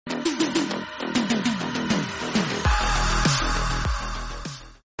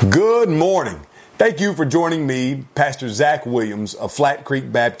Good morning. Thank you for joining me, Pastor Zach Williams of Flat Creek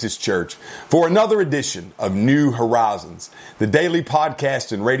Baptist Church, for another edition of New Horizons, the daily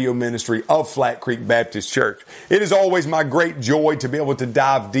podcast and radio ministry of Flat Creek Baptist Church. It is always my great joy to be able to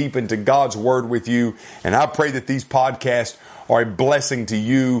dive deep into God's Word with you, and I pray that these podcasts are a blessing to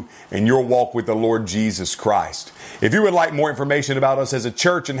you and your walk with the Lord Jesus Christ. If you would like more information about us as a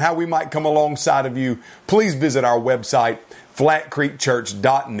church and how we might come alongside of you, please visit our website,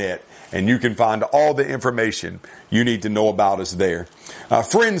 flatcreekchurch.net, and you can find all the information you need to know about us there.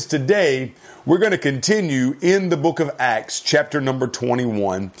 Friends, today we're going to continue in the book of Acts, chapter number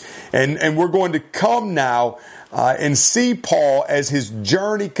 21, and we're going to come now and see Paul as his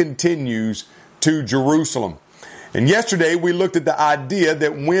journey continues to Jerusalem. And yesterday we looked at the idea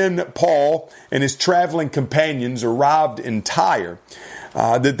that when Paul and his traveling companions arrived in Tyre,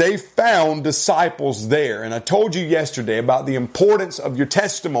 that they found disciples there. And I told you yesterday about the importance of your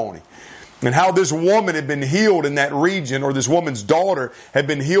testimony and how this woman had been healed in that region, or this woman's daughter had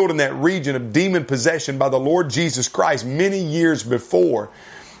been healed in that region of demon possession by the Lord Jesus Christ many years before.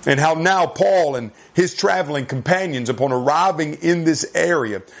 And how now Paul and his traveling companions, upon arriving in this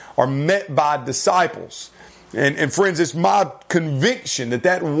area, are met by disciples. And friends, it's my conviction that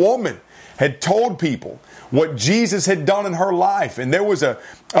that woman had told people what Jesus had done in her life. And there was a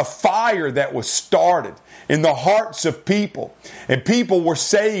fire that was started in the hearts of people. And people were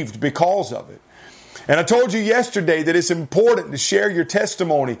saved because of it. And I told you yesterday that it's important to share your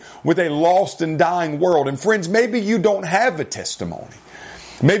testimony with a lost and dying world. And friends, maybe you don't have a testimony.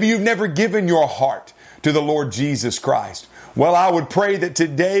 Maybe you've never given your heart to the Lord Jesus Christ. Well, I would pray that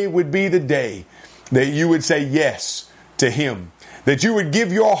today would be the day that you would say yes to Him. That you would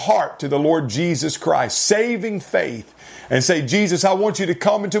give your heart to the Lord Jesus Christ, saving faith, and say, Jesus, I want you to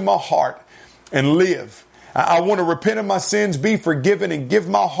come into my heart and live. I want to repent of my sins, be forgiven, and give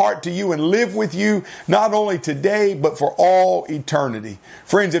my heart to you and live with you, not only today, but for all eternity.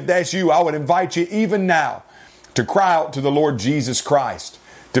 Friends, if that's you, I would invite you even now to cry out to the Lord Jesus Christ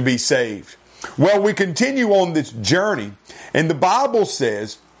to be saved. Well, we continue on this journey, and the Bible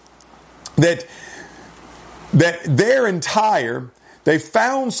says that there in Tyre, they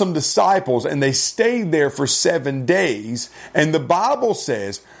found some disciples and they stayed there for 7 days. And the Bible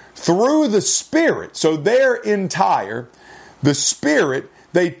says through the Spirit, so there in Tyre, the Spirit,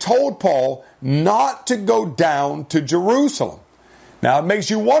 they told Paul not to go down to Jerusalem. Now it makes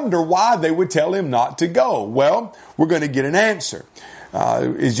you wonder why they would tell him not to go. Well, we're going to get an answer.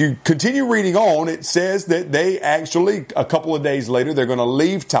 As you continue reading on, it says that they actually, a couple of days later, they're going to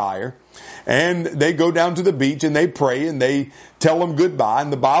leave Tyre. And they go down to the beach and they pray and they tell them goodbye.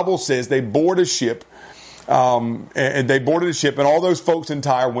 And the Bible says they board a ship, and all those folks in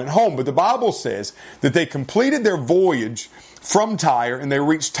Tyre went home. But the Bible says that they completed their voyage from Tyre and they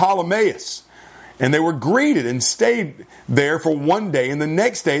reached Ptolemais. And they were greeted and stayed there for 1 day. And the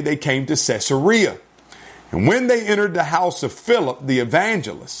next day they came to Caesarea. And when they entered the house of Philip, the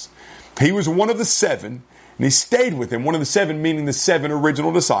evangelist, he was one of the 7. And he stayed with him, one of the 7 meaning the 7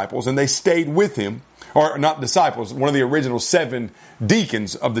 original disciples, and they stayed with him, or not disciples, one of the original 7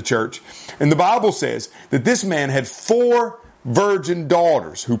 deacons of the church. And the Bible says that this man had 4 virgin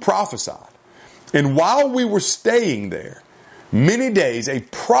daughters who prophesied. And while we were staying there, many days, a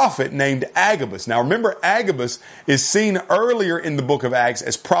prophet named Agabus. Now remember, Agabus is seen earlier in the book of Acts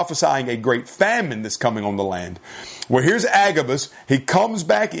as prophesying a great famine that's coming on the land. Well, here's Agabus. He comes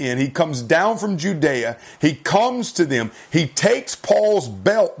back in. He comes down from Judea. He comes to them. He takes Paul's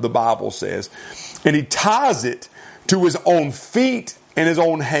belt, the Bible says, and he ties it to his own feet and his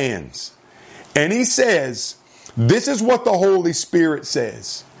own hands. And he says, this is what the Holy Spirit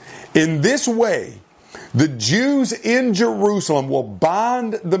says. In this way, the Jews in Jerusalem will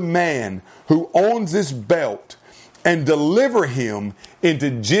bind the man who owns this belt and deliver him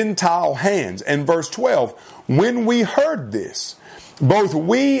into Gentile hands. And verse 12, when we heard this, both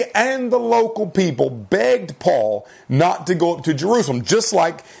we and the local people begged Paul not to go up to Jerusalem, just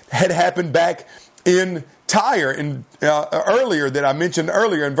like had happened back in Tyre earlier that I mentioned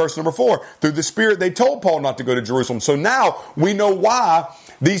earlier in verse number 4. Through the Spirit, they told Paul not to go to Jerusalem. So now we know why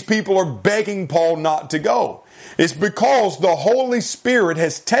these people are begging Paul not to go. It's because the Holy Spirit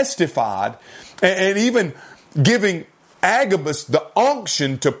has testified and even giving Agabus the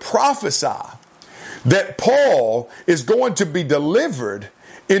unction to prophesy that Paul is going to be delivered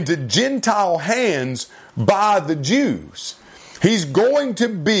into Gentile hands by the Jews. He's going to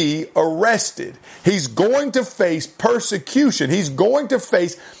be arrested. He's going to face persecution. He's going to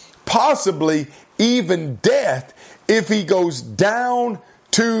face possibly even death if he goes down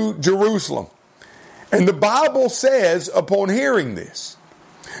to Jerusalem. And the Bible says, upon hearing this,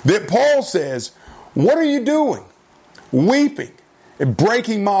 that Paul says, what are you doing? Weeping and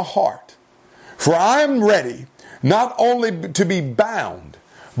breaking my heart. For I am ready not only to be bound,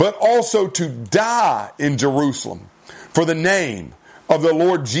 but also to die in Jerusalem for the name of the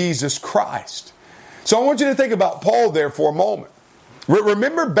Lord Jesus Christ. So I want you to think about Paul there for a moment.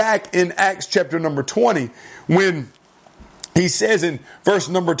 Remember back in Acts chapter number 20 when he says in verse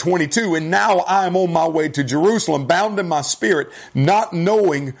number 22, and now I am on my way to Jerusalem, bound in my spirit, not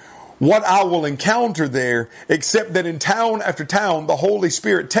knowing what I will encounter there, except that in town after town, the Holy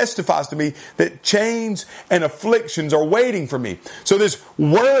Spirit testifies to me that chains and afflictions are waiting for me. So this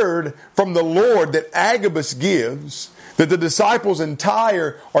word from the Lord that Agabus gives, that the disciples in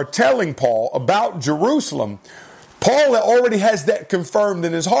Tyre are telling Paul about Jerusalem, Paul already has that confirmed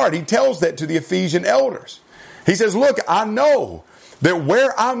in his heart. He tells that to the Ephesian elders. He says, look, I know that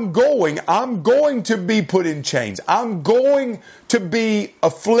where I'm going to be put in chains. I'm going to be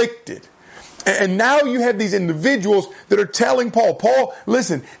afflicted. And now you have these individuals that are telling Paul,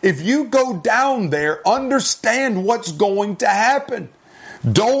 listen, if you go down there, understand what's going to happen.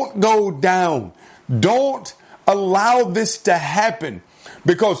 Don't go down. Don't allow this to happen,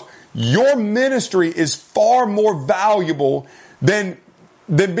 because your ministry is far more valuable than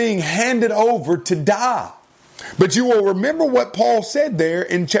being handed over to die. But you will remember what Paul said there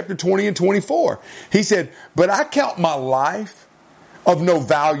in chapter 20 and 24. He said, but I count my life of no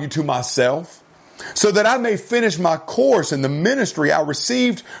value to myself, so that I may finish my course in the ministry I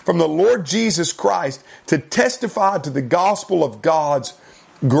received from the Lord Jesus Christ to testify to the gospel of God's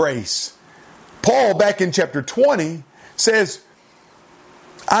grace. Paul, back in chapter 20, says,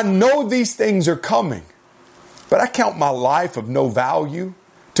 I know these things are coming, but I count my life of no value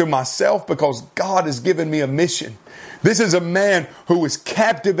to myself because God has given me a mission. This is a man who was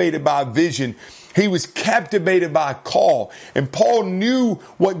captivated by a vision. He was captivated by a call. And Paul knew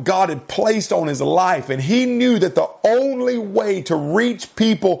what God had placed on his life. And he knew that the only way to reach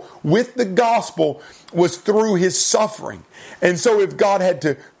people with the gospel was through his suffering. And so if God had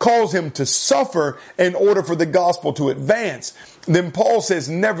to cause him to suffer in order for the gospel to advance, then Paul says,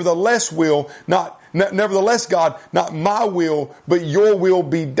 nevertheless, God, not my will, but your will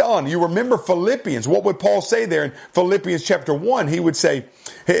be done. You remember Philippians. What would Paul say there in Philippians chapter 1? He would say,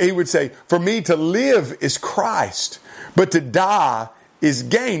 for me to live is Christ, but to die is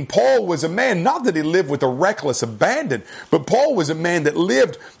gain. Paul was a man, not that he lived with a reckless abandon, but Paul was a man that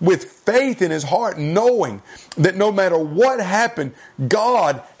lived with faith in his heart, knowing that no matter what happened,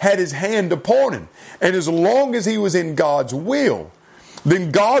 God had his hand upon him. And as long as he was in God's will, then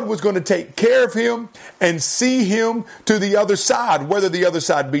God was going to take care of him and see him to the other side, whether the other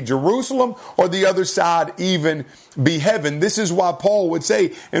side be Jerusalem or the other side even be heaven. This is why Paul would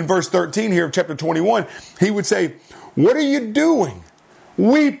say in verse 13 here of chapter 21, he would say, what are you doing?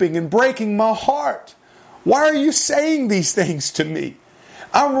 Weeping and breaking my heart. Why are you saying these things to me?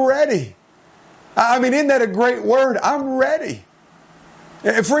 I'm ready. I mean, isn't that a great word? I'm ready.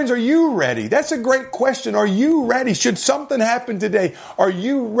 Friends, are you ready? That's a great question. Are you ready? Should something happen today, are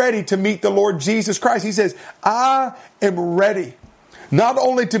you ready to meet the Lord Jesus Christ? He says, I am ready, not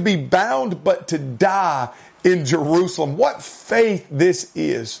only to be bound, but to die in Jerusalem. What faith this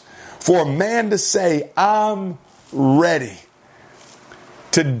is for a man to say, I'm ready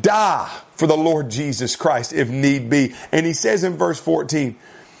to die for the Lord Jesus Christ if need be. And he says in verse 14,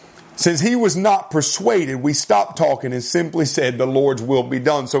 since he was not persuaded, we stopped talking and simply said, the Lord's will be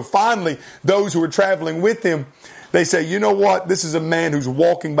done. So finally, those who were traveling with him, they say, you know what? This is a man who's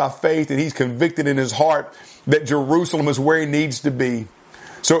walking by faith, and he's convicted in his heart that Jerusalem is where he needs to be.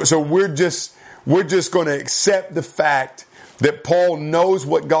 So we're just going to accept the fact that Paul knows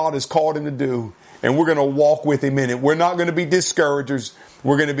what God has called him to do, and we're going to walk with him in it. We're not going to be discouragers.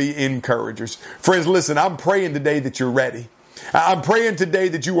 We're going to be encouragers. Friends, listen, I'm praying today that you're ready. I'm praying today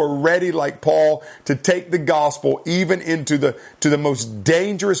that you are ready, like Paul, to take the gospel even into the most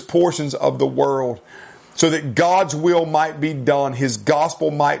dangerous portions of the world, so that God's will might be done, his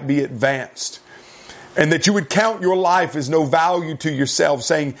gospel might be advanced, and that you would count your life as no value to yourself,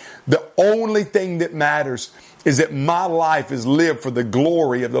 saying the only thing that matters is that my life is lived for the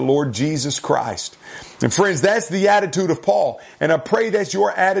glory of the Lord Jesus Christ. And friends, that's the attitude of Paul, and I pray that's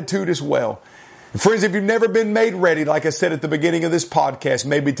your attitude as well. Friends, if you've never been made ready, like I said at the beginning of this podcast,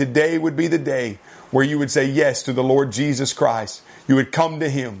 maybe today would be the day where you would say yes to the Lord Jesus Christ. You would come to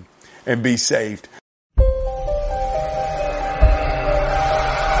him and be saved.